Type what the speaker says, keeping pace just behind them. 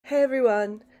Hi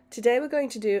everyone! Today we're going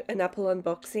to do an Apple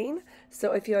unboxing.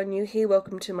 So if you're new here,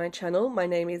 welcome to my channel. My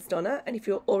name is Donna, and if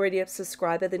you're already a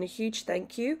subscriber, then a huge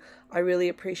thank you. I really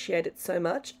appreciate it so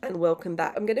much, and welcome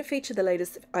back. I'm going to feature the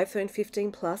latest iPhone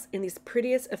 15 Plus in this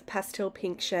prettiest of pastel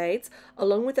pink shades,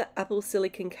 along with the Apple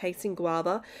Silicone Case in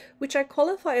Guava, which I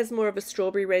qualify as more of a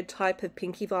strawberry red type of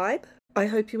pinky vibe. I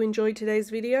hope you enjoyed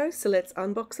today's video, so let's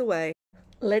unbox away.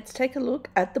 Let's take a look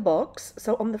at the box.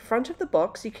 So on the front of the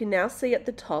box, you can now see at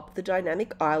the top the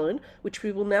dynamic island, which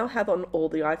we will now have on all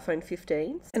the iPhone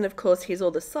 15s. And of course, here's all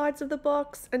the sides of the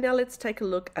box. And now let's take a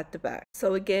look at the back.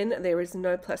 So again, there is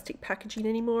no plastic packaging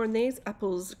anymore in these.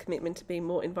 Apple's commitment to be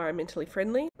more environmentally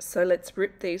friendly. So let's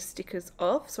rip these stickers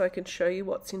off so I can show you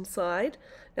what's inside.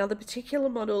 Now, the particular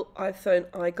model iPhone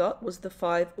I got was the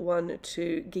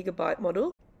 512GB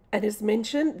model. And as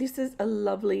mentioned, this is a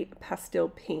lovely pastel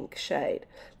pink shade.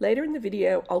 Later in the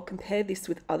video, I'll compare this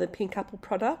with other pink Apple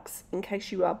products in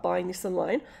case you are buying this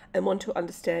online and want to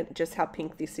understand just how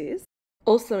pink this is.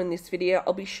 Also in this video,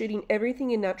 I'll be shooting everything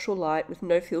in natural light with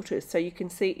no filters so you can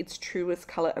see its truest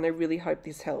color, and I really hope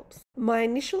this helps. My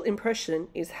initial impression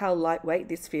is how lightweight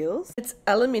this feels. It's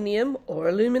aluminium or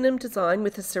aluminum design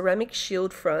with a ceramic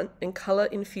shield front and color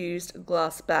infused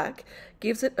glass back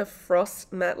gives it a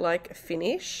frost matte-like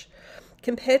finish.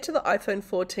 Compared to the iPhone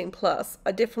 14 Plus,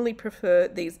 I definitely prefer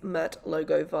these matte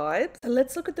logo vibes. So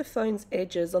let's look at the phone's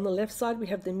edges. On the left side, we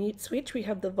have the mute switch, we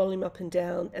have the volume up and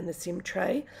down, and the SIM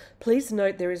tray. Please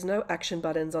note there is no action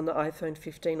buttons on the iPhone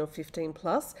 15 or 15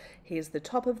 Plus. Here's the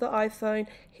top of the iPhone,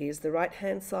 here's the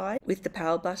right-hand side with the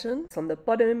power button. On the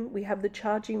bottom, we have the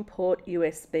charging port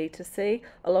USB to C,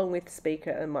 along with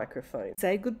speaker and microphone.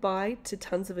 Say goodbye to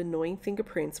tons of annoying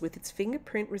fingerprints with its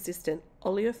fingerprint-resistant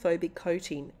oleophobic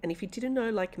coating. And if you didn't know,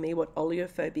 like me, what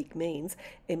oleophobic means,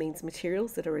 it means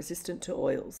materials that are resistant to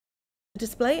oils. The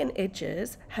display and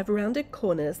edges have rounded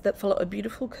corners that follow a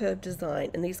beautiful curved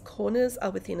design, and these corners are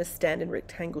within a standard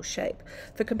rectangle shape.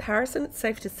 For comparison, it's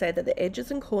safe to say that the edges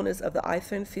and corners of the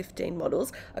iPhone 15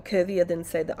 models are curvier than,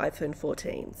 say, the iPhone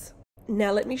 14s.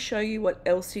 Now let me show you what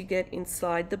else you get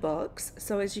inside the box.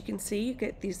 So as you can see, you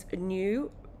get this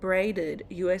new braided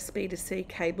USB to C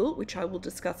cable, which I will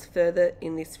discuss further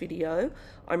in this video.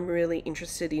 I'm really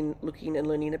interested in looking and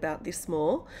learning about this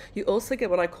more. You also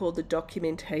get what I call the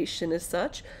documentation as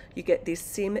such. You get this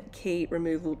SIM key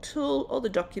removal tool, all the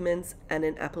documents, and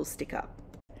an Apple sticker.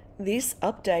 This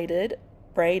updated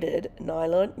braided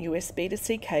nylon USB to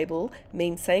C cable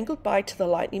means saying goodbye to the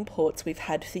lightning ports we've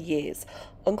had for years.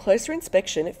 On closer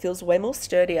inspection, it feels way more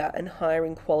sturdier and higher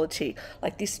in quality,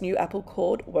 like this new Apple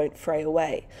cord won't fray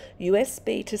away.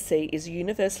 USB to C is a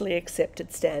universally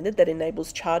accepted standard that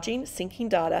enables charging, syncing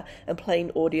data, and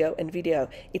playing audio and video.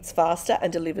 It's faster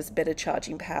and delivers better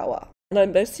charging power. And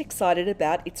I'm most excited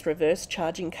about its reverse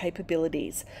charging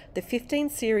capabilities. The 15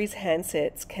 series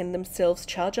handsets can themselves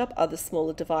charge up other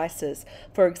smaller devices.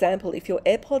 For example, if your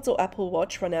AirPods or Apple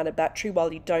Watch run out of battery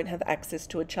while you don't have access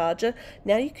to a charger,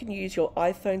 now you can use your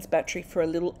iPhone's battery for a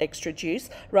little extra juice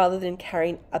rather than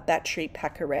carrying a battery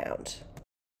pack around.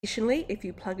 Additionally, if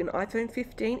you plug an iPhone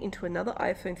 15 into another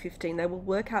iPhone 15, they will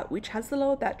work out which has the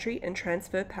lower battery and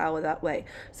transfer power that way.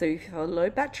 So if you have a low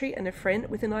battery and a friend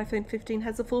with an iPhone 15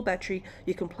 has a full battery,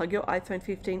 you can plug your iPhone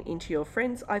 15 into your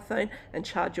friend's iPhone and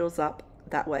charge yours up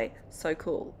that way. So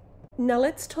cool. Now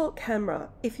let's talk camera.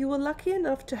 If you were lucky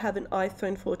enough to have an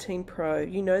iPhone 14 Pro,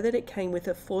 you know that it came with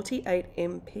a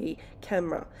 48MP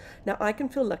camera. Now I can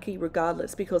feel lucky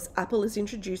regardless because Apple is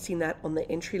introducing that on the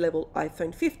entry-level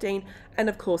iPhone 15 and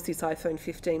of course this iPhone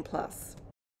 15 Plus.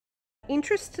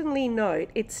 Interestingly note,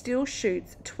 it still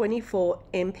shoots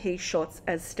 24MP shots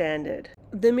as standard.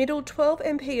 The middle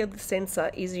 12MP of the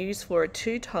sensor is used for a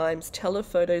 2x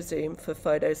telephoto zoom for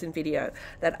photos and video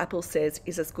that Apple says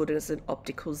is as good as an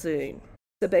optical zoom.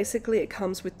 So basically it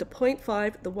comes with the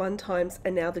 0.5, the 1x,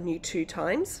 and now the new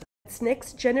 2x. Its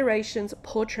next generation's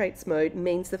portraits mode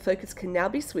means the focus can now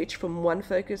be switched from one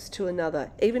focus to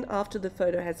another, even after the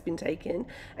photo has been taken,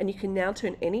 and you can now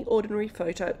turn any ordinary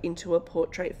photo into a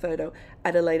portrait photo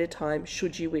at a later time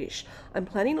should you wish. I'm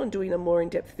planning on doing a more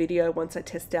in-depth video once I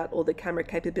test out all the camera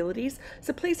capabilities,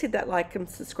 so please hit that like and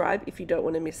subscribe if you don't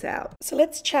want to miss out. So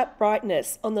let's chat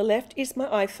brightness. On the left is my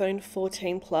iPhone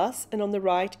 14 Plus, and on the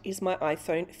right is my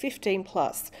iPhone 15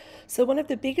 Plus. So one of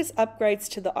the biggest upgrades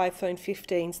to the iPhone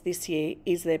 15s this this year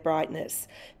is their brightness.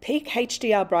 Peak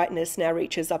HDR brightness now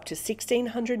reaches up to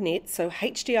 1600 nits, so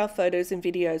HDR photos and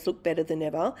videos look better than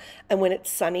ever. And when it's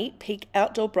sunny, peak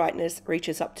outdoor brightness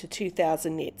reaches up to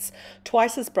 2000 nits,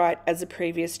 twice as bright as the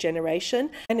previous generation.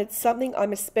 And it's something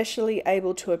I'm especially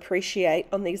able to appreciate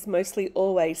on these mostly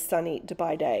always sunny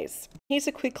Dubai days. Here's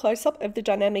a quick close-up of the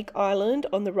dynamic island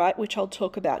on the right, which I'll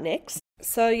talk about next.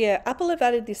 So yeah, Apple have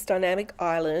added this dynamic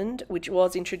island, which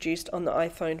was introduced on the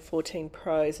iPhone 14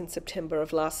 Pros in September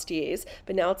of last year,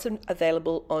 but now it's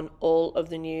available on all of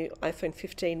the new iPhone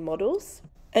 15 models.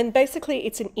 And basically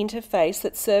it's an interface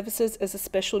that services as a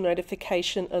special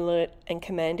notification, alert and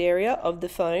command area of the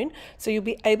phone. So you'll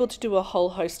be able to do a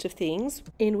whole host of things,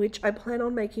 in which I plan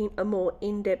on making a more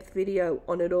in-depth video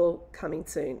on it all coming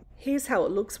soon. Here's how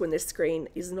it looks when the screen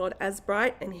is not as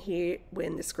bright, and here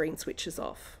when the screen switches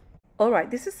off.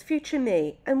 Alright, this is future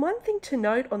me, and one thing to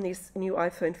note on this new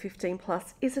iPhone 15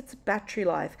 Plus is its battery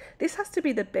life. This has to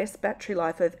be the best battery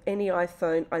life of any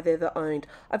iPhone I've ever owned.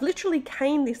 I've literally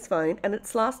caned this phone and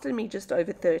it's lasted me just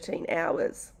over 13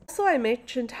 hours. Also, I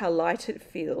mentioned how light it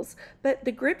feels, but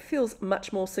the grip feels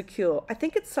much more secure. I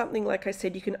think it's something, like I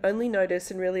said, you can only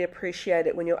notice and really appreciate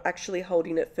it when you're actually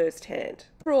holding it firsthand.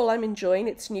 Overall, I'm enjoying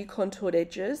its new contoured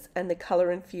edges and the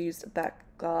colour-infused back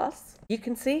glass. You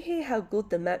can see here how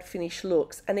good the matte finish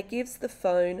looks, and it gives the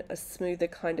phone a smoother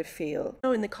kind of feel. Let me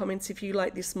know in the comments if you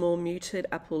like this more muted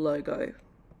Apple logo.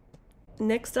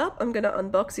 Next up, I'm going to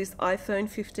unbox this iPhone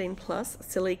 15 Plus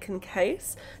silicone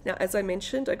case. Now, as I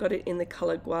mentioned, I got it in the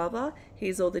color Guava.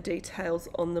 Here's all the details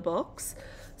on the box.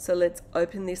 So let's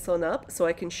open this on up so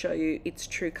I can show you its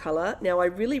true color. Now, I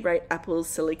really rate Apple's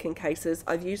silicone cases.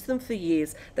 I've used them for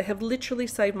years. They have literally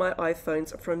saved my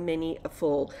iPhones from many a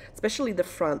fall, especially the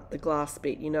front, the glass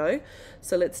bit, you know.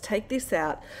 So let's take this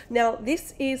out. Now,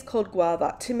 this is called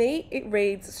Guava. To me, it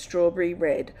reads strawberry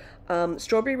red.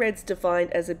 Strawberry red's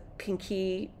defined as a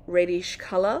pinky reddish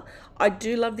color. I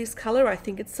do love this color. I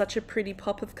think it's such a pretty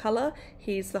pop of color.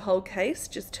 Here's the whole case,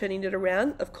 just turning it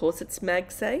around. Of course, it's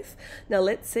MagSafe. Now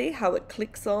let's see how it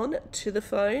clicks on to the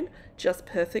phone just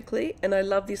perfectly. And I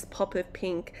love this pop of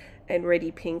pink and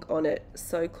reddy pink on it.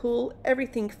 So cool.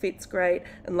 Everything fits great.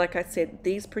 And like I said,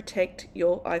 these protect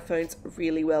your iPhones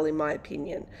really well, in my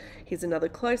opinion. Here's another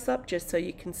close-up just so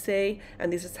you can see.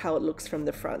 And this is how it looks from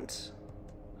the front.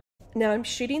 Now I'm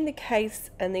shooting the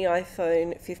case and the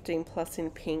iPhone 15 Plus in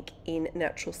pink in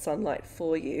natural sunlight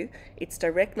for you. It's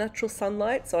direct natural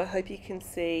sunlight, so I hope you can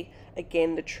see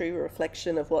again the true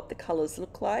reflection of what the colors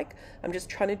look like. I'm just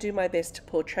trying to do my best to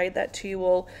portray that to you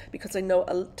all, because I know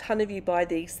a ton of you buy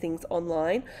these things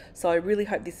online, so I really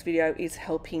hope this video is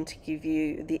helping to give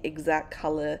you the exact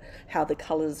color, how the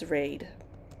colors read.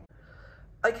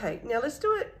 Okay, now let's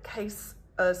do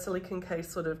a silicone case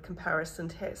sort of comparison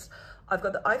test. I've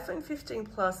got the iPhone 15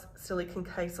 Plus silicone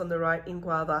case on the right in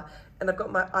Guava, and I've got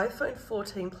my iPhone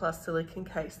 14 Plus silicone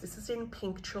case. This is in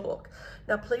pink chalk.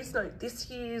 Now please note, this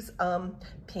year's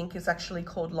pink is actually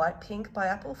called light pink by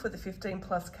Apple for the 15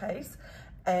 Plus case,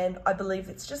 and I believe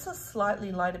it's just a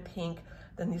slightly lighter pink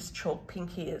than this chalk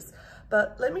pink is.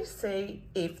 But let me see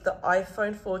if the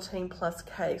iPhone 14 Plus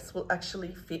case will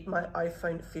actually fit my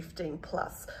iPhone 15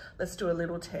 Plus. Let's do a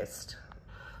little test.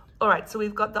 All right, so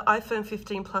we've got the iPhone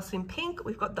 15 Plus in pink.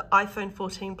 We've got the iPhone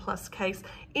 14 Plus case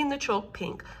in the chalk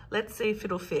pink. Let's see if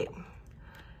it'll fit.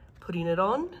 Putting it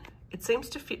on, it seems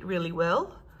to fit really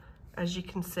well. As you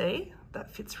can see, that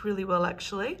fits really well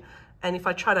actually. And if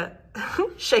I try to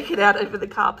shake it out over the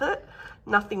carpet,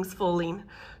 nothing's falling.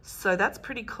 So that's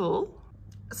pretty cool.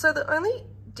 So the only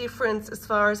difference as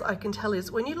far as I can tell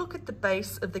is when you look at the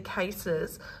base of the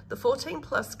cases, the 14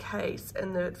 Plus case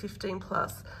and the 15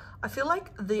 Plus, I feel like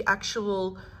the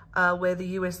actual, where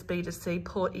the USB to C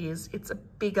port is, it's a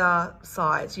bigger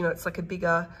size. You know, it's like a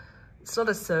bigger, it's not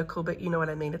a circle, but you know what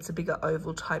I mean. It's a bigger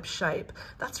oval type shape.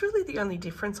 That's really the only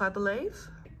difference, I believe.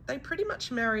 They pretty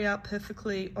much marry up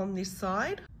perfectly on this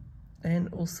side,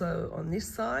 and also on this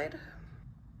side,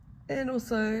 and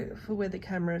also for where the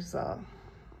cameras are.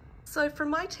 So from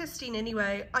my testing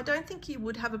anyway, I don't think you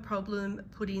would have a problem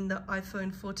putting the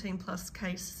iPhone 14 Plus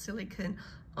case silicone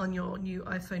on your new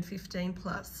iPhone 15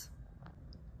 Plus.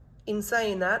 In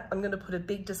saying that, I'm going to put a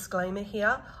big disclaimer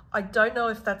here. I don't know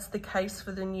if that's the case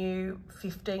for the new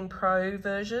 15 Pro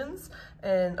versions,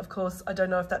 and of course I don't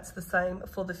know if that's the same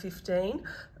for the 15.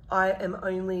 I am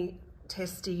only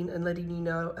testing and letting you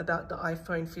know about the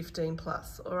iPhone 15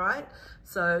 Plus, all right?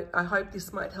 So I hope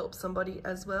this might help somebody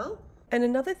as well. And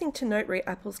another thing to note re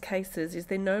Apple's cases is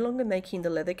they're no longer making the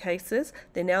leather cases.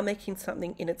 They're now making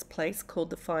something in its place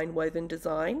called the fine woven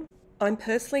design. I'm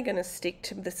personally going to stick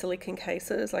to the silicone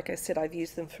cases. Like I said, I've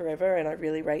used them forever and I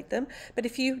really rate them. But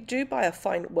if you do buy a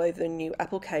fine woven new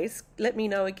Apple case, let me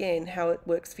know again how it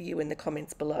works for you in the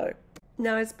comments below.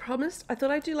 Now, as promised, I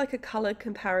thought I'd do like a color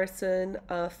comparison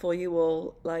for you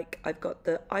all. Like, I've got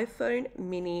the iPhone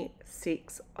Mini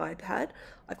 6 iPad,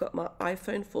 I've got my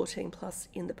iPhone 14 Plus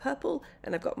in the purple,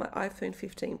 and I've got my iPhone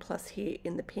 15 Plus here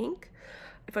in the pink.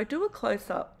 If I do a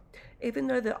close-up, even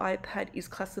though the iPad is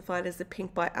classified as a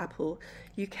pink by Apple,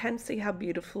 you can see how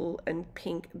beautiful and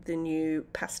pink the new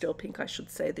pastel pink, I should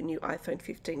say, the new iPhone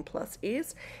 15 Plus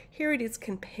is. Here it is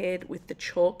compared with the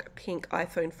chalk pink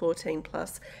iPhone 14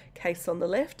 Plus case on the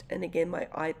left, and again my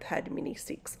iPad Mini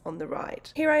 6 on the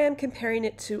right. Here I am comparing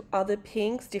it to other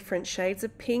pinks, different shades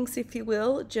of pinks if you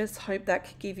will. Just hope that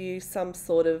could give you some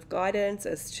sort of guidance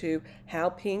as to how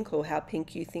pink or how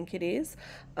pink you think it is.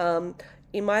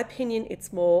 In my opinion,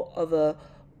 it's more of a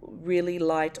really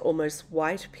light, almost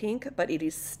white pink, but it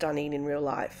is stunning in real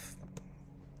life.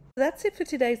 That's it for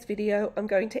today's video. I'm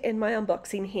going to end my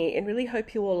unboxing here and really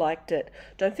hope you all liked it.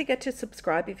 Don't forget to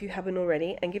subscribe if you haven't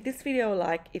already, and give this video a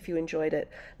like if you enjoyed it.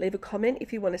 Leave a comment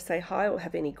if you want to say hi or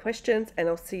have any questions, and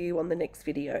I'll see you on the next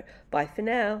video. Bye for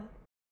now.